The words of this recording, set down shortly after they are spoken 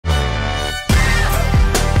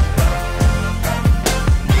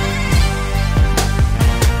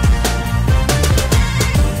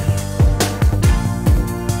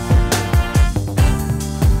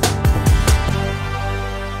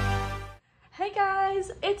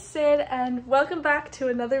guys, it's Sid and welcome back to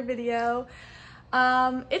another video.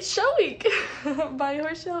 It's show week. My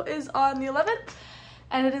horse show is on the 11th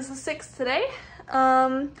and it is the 6th today.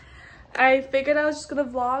 I figured I was just gonna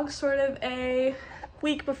vlog sort of a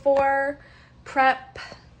week before prep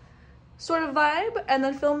sort of vibe and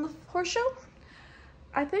then film the horse show,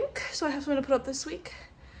 I think. So I have something to put up this week.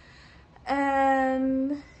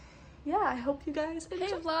 And yeah, I hope you guys enjoy.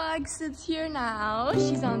 Hey vlog, Sid's here now.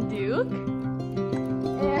 She's on Duke.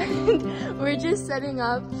 And we're just setting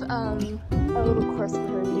up a little course for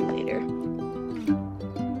her to do later.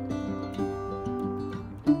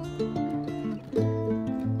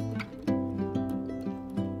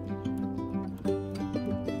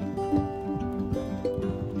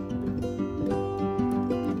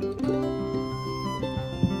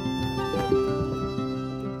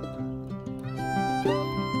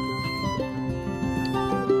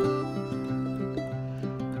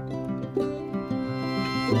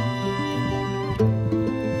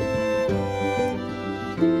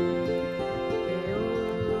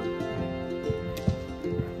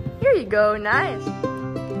 Here you go, nice.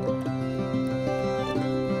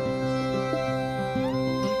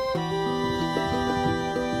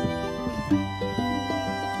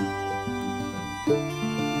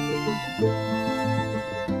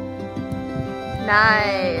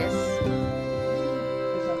 Nice.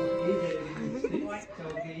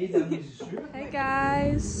 Hey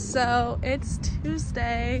guys, so it's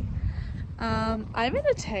Tuesday. I'm in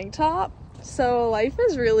a tank top, so life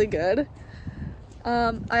is really good.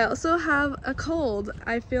 I also have a cold.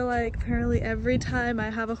 I feel like apparently every time I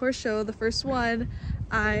have a horse show, the first one,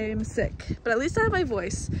 I'm sick. But at least I have my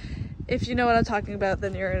voice. If you know what I'm talking about,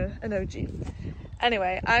 then you're an OG.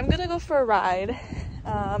 Anyway, I'm gonna go for a ride.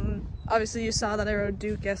 Obviously you saw that I rode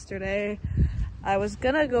Duke yesterday. I was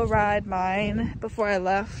gonna go ride mine before I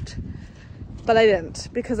left, but I didn't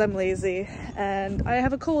because I'm lazy and I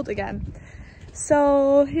have a cold again.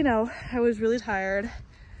 So, you know, I was really tired.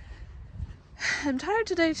 I'm tired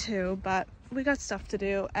today too, but we got stuff to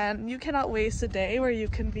do and you cannot waste a day where you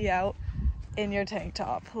can be out in your tank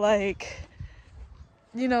top. Like,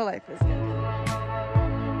 you know, life is good.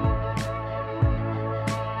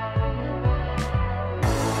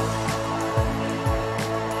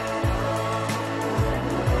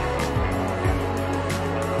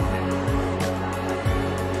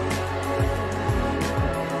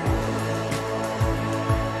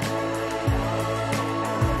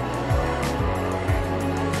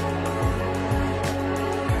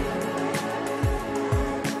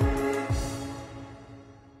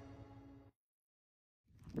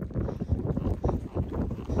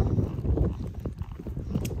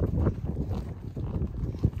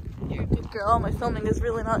 Girl, my filming is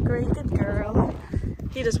really not great. Good girl.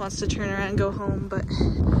 He just wants to turn around and go home, but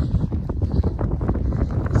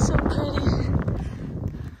it's so pretty.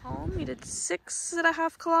 Home, we did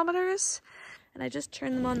 6.5 kilometers and I just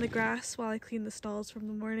turned them on the grass while I clean the stalls from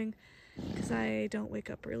the morning because I don't wake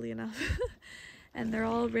up early enough. And they're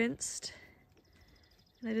all rinsed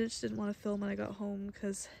and I just didn't want to film when I got home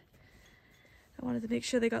because I wanted to make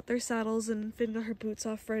sure they got their saddles and Finn got her boots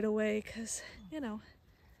off right away because, you know.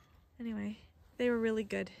 Anyway, they were really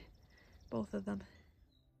good, both of them.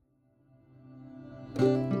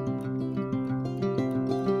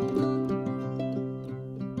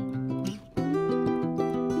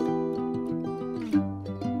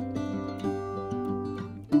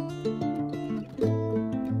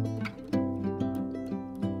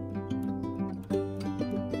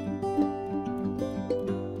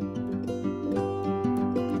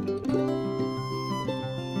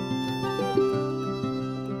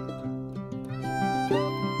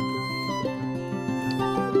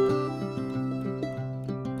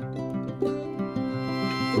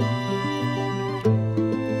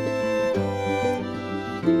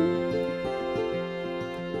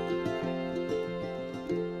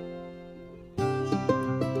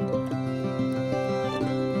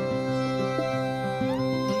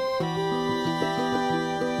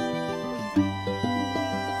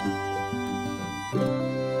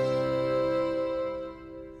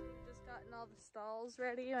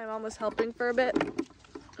 Ready. My mom was helping for a bit.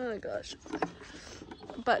 Oh my gosh.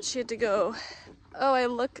 But she had to go. Oh, I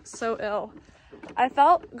look so ill. I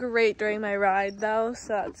felt great during my ride though,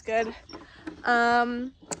 so that's good.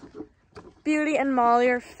 Beauty and Molly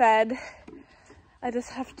are fed. I just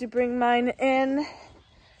have to bring mine in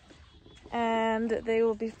and they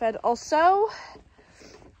will be fed also.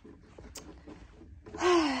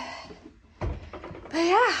 But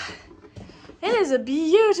yeah. It is a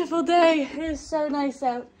beautiful day. It is so nice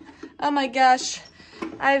out. Oh my gosh.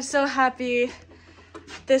 I'm so happy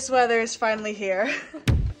This weather is finally here.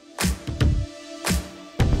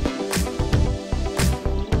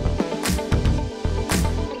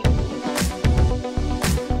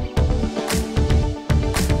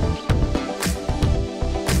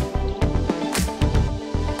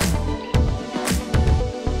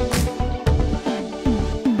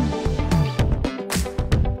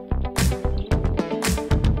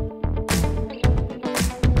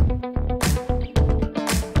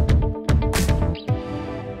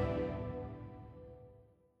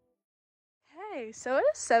 So it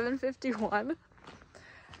is 7:51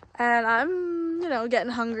 and I'm,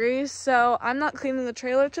 getting hungry, so I'm not cleaning the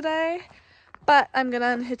trailer today, but I'm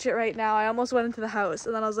gonna unhitch it right now. I almost went into the house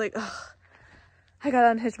and then I was like, ugh, I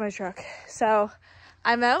gotta unhitch my truck. So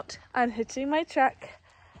I'm out unhitching my truck.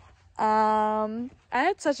 I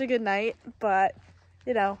had such a good night, but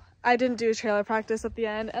I didn't do trailer practice at the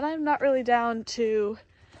end, and I'm not really down to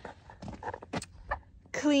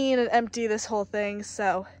clean and empty this whole thing,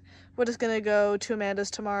 so we're just gonna go to Amanda's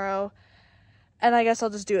tomorrow, and I guess I'll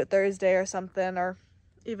just do it Thursday or something, or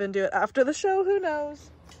even do it after the show, who knows.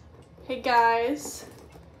 Hey guys.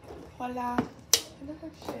 Voila.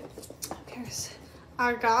 Shit. Who cares?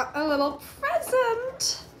 I got a little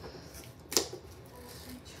present.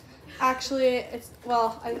 Actually, it's,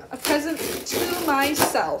 a present to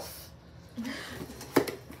myself.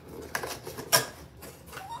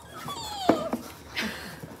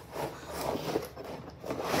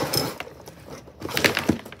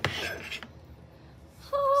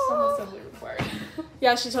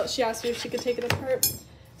 Yeah, she asked me if she could take it apart.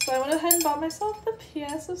 So I went ahead and bought myself the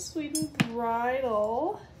PS of Sweden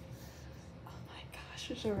bridle. Oh my gosh,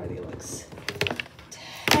 which already looks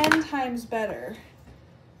 10 times better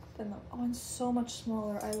than the and so much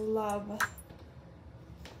smaller. I love.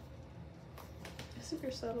 Isn't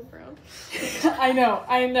your saddle brown? I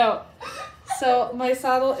know. So my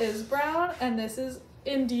saddle is brown and this is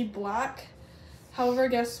indeed black. However,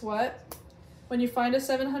 guess what? When you find a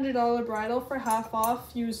 $700 bridle for half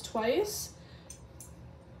off, used twice,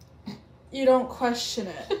 you don't question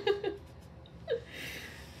it.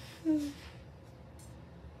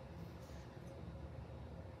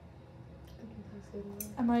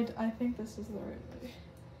 I think this is the right way.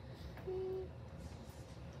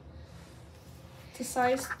 It's a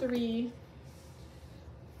size 3.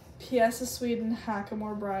 PS of Sweden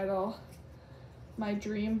Hackamore bridle. My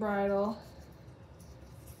dream bridle.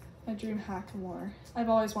 My dream Hackamore. I've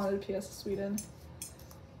always wanted a PS of Sweden.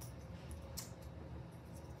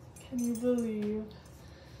 Can you believe?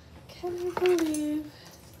 Can you believe?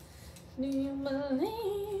 Do you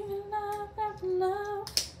believe in love after love?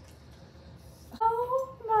 Oh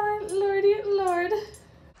my lordy lord.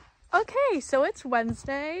 Okay, so it's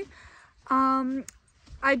Wednesday.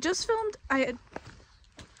 I just filmed. I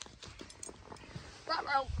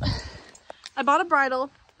bought a bridle,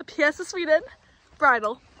 a PS of Sweden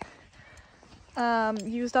bridle.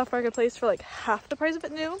 Used off Marketplace for like half the price of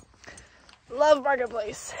it new. Love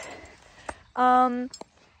Marketplace. And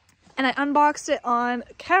I unboxed it on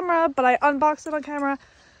camera, but I unboxed it on camera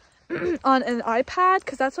on an iPad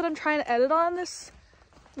because that's what I'm trying to edit on this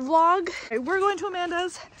vlog. We're going to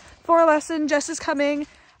Amanda's for a lesson. Jess is coming.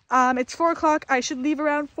 It's 4 o'clock. I should leave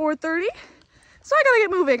around 4:30. So I gotta get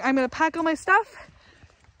moving. I'm gonna pack all my stuff,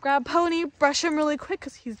 grab Pony, brush him really quick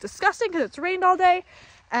because he's disgusting because it's rained all day,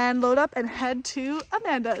 and load up and head to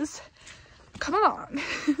Amanda's. Come along.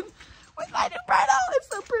 With my new bridle. It's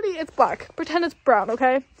so pretty. It's black. Pretend it's brown,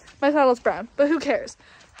 okay? My saddle's brown, but who cares?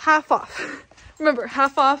 Half off. Remember,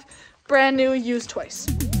 half off, brand new, used twice.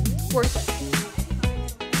 Worth it.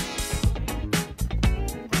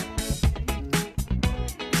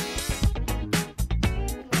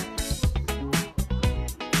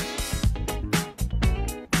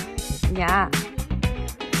 Yeah.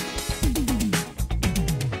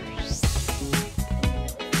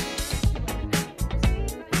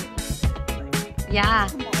 Yeah.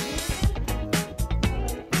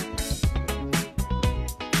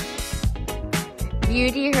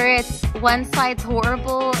 Beauty hurts. One side's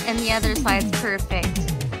horrible and the other side's perfect.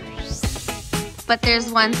 But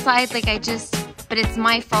there's one side, but it's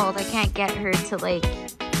my fault. I can't get her to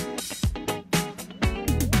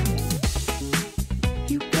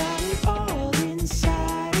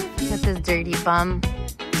That's this dirty bum.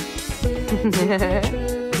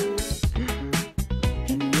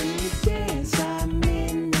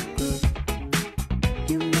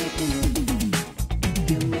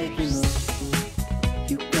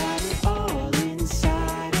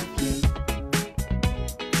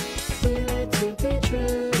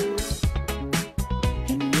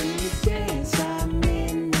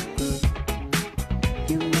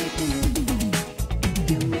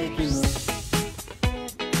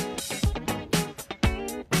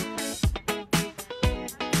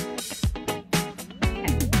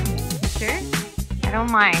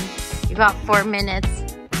 don't mind. You got 4 minutes.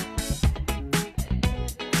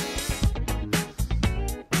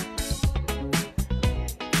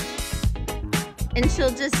 And she'll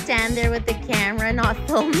just stand there with the camera, not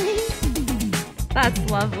filming. That's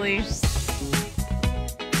lovely.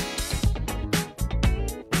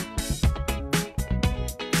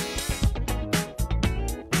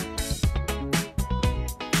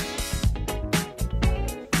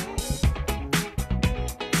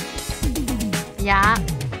 Yeah.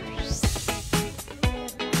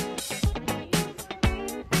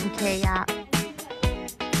 Okay, yeah.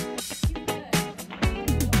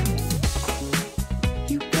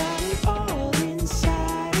 You got it all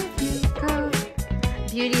inside of you. Girl,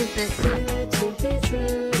 beauty is this.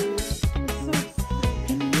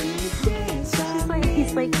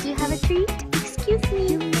 He's like, do you have a treat? Excuse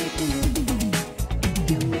me.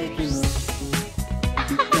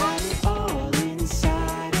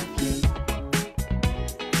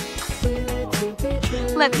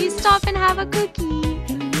 Let me stop and have a cookie.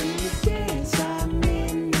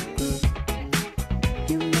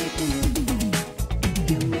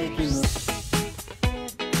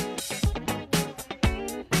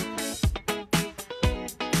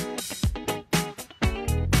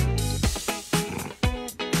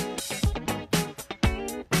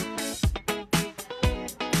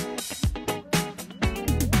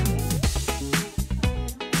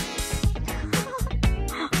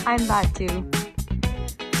 I'm that too.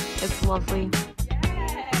 It's lovely.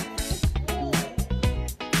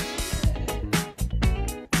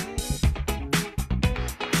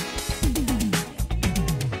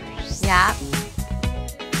 Yeah.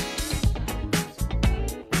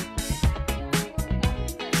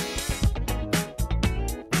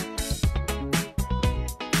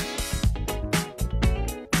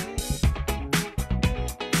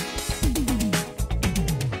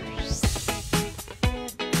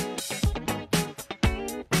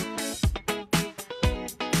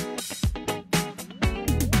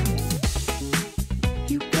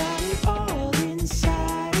 You got it all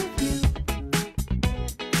inside of you.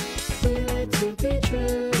 Feel it to be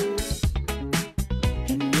true.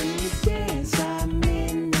 And when you dance, I'm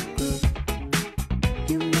in the groove.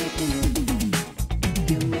 You make me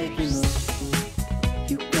move. You make me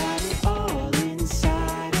move. You got it all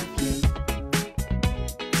inside of you.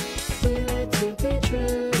 Feel it to be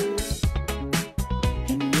true.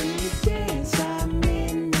 And when you dance, I'm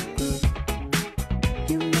in the groove.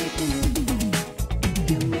 You make me move.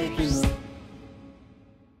 You make me move.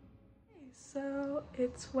 So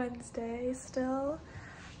it's Wednesday still.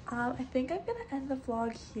 I think I'm gonna end the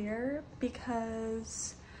vlog here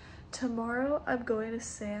because tomorrow I'm going to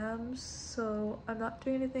Sam's, so I'm not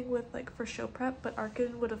doing anything with like for show prep, but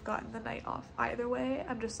Arkin would have gotten the night off either way.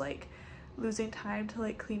 I'm just like losing time to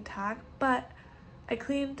like clean tack, but I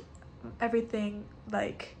cleaned everything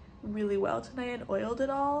like really well tonight and oiled it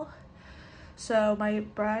all. So my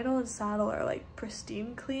bridle and saddle are like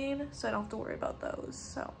pristine clean, so I don't have to worry about those.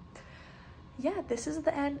 So yeah, this is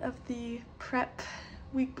the end of the prep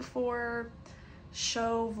week before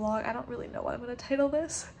show vlog. I don't really know what I'm gonna title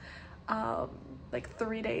this. Like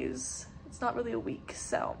 3 days. It's not really a week.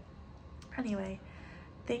 So anyway,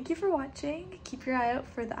 thank you for watching. Keep your eye out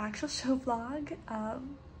for the actual show vlog.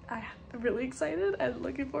 I'm really excited and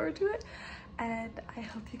looking forward to it. And I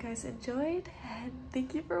hope you guys enjoyed, and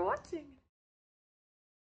thank you for watching.